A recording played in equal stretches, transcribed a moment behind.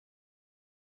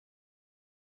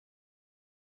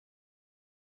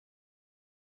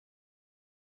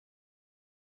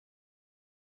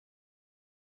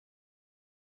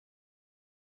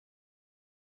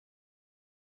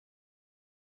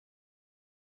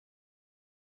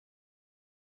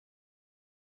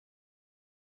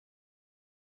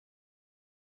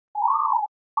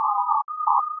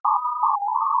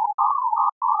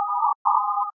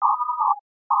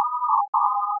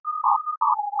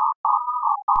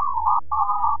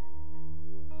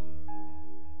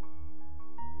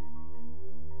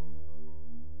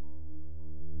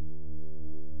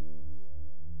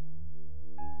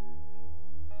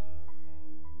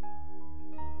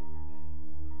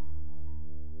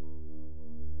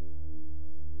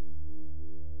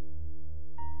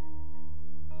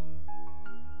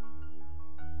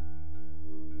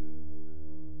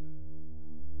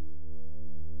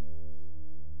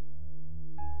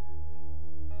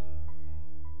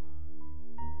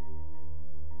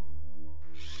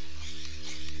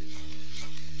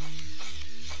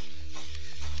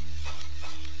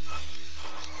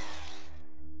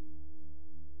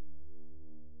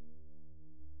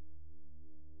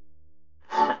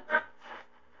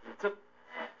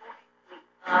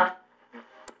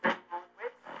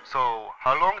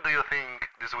How long do you think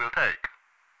this will take?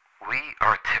 We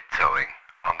are tiptoeing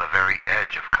on the very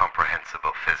edge of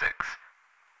comprehensible physics,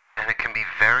 and it can be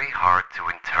very hard to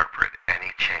interpret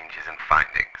any changes in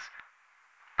findings.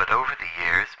 But over the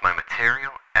years, my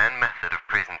material and method of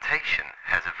presentation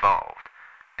has evolved,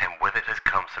 and with it has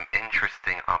come some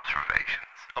interesting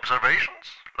observations.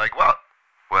 Observations? Like what?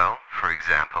 Well, for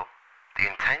example, the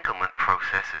entanglement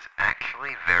process is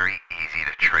actually very easy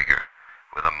to trigger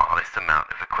with a modest amount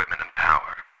of equipment and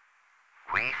power.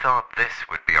 We thought this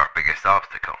would be our biggest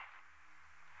obstacle,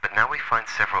 but now we find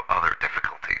several other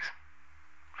difficulties.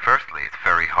 Firstly, it's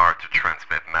very hard to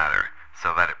transmit matter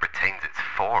so that it retains its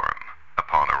form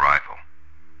upon arrival.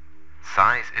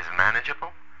 Size is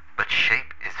manageable, but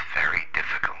shape is very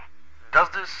difficult. Does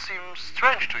this seem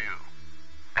strange to you?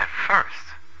 At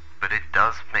first, but it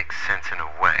does make sense in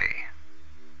a way.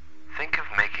 Think of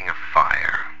making a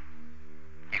fire.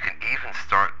 You can even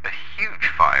start a huge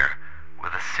fire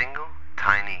with a single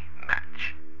tiny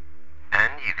match.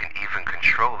 And you can even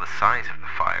control the size of the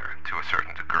fire to a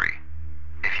certain degree,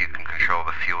 if you can control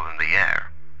the fuel in the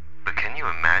air. But can you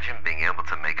imagine being able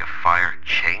to make a fire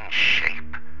change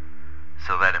shape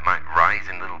so that it might rise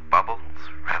in little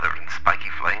bubbles rather than spiky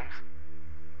flames?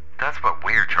 That's what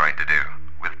we're trying to do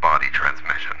with body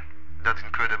transmission. That's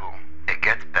incredible. It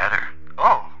gets better.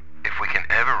 Oh, If we can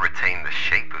ever retain the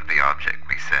shape of the object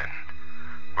we send,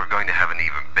 we're going to have an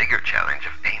even bigger challenge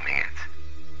of aiming it.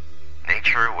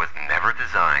 Nature was never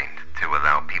designed to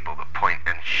allow people to point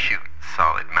and shoot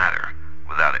solid matter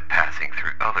without it passing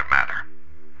through other matter.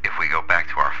 If we go back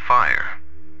to our fire,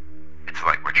 it's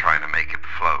like we're trying to make it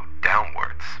flow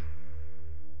downwards.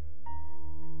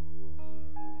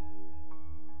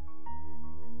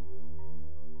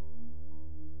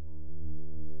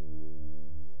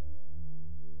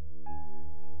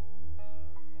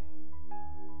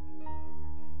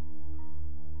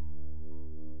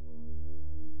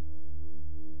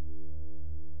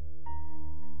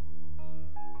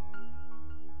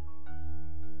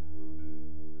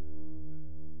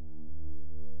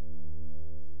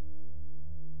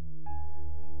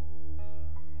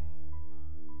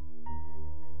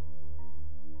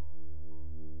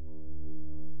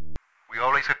 we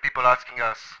always have people asking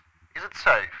us, is it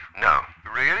safe? No,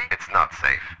 Really? it's not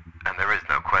safe, and there is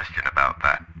no question about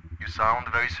that. You sound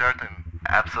very certain.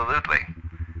 Absolutely.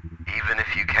 Even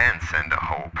if you can send a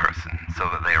whole person so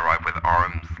that they arrive with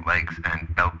arms, legs,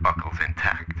 and belt buckles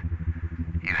intact,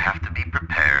 you have to be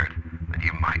prepared that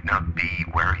you might not be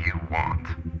where you want.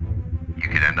 You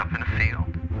could end up in a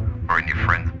field, or in your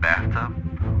friend's bathtub,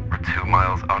 or 2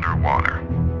 miles underwater.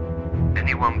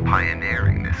 Anyone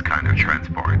pioneering this kind of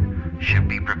transport should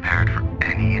be prepared for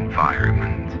any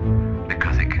environment,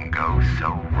 because it can go so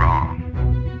wrong.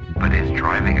 But is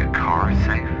driving a car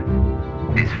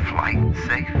safe? Is flight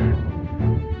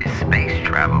safe? Is space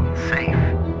travel safe?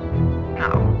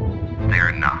 No,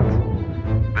 they're not.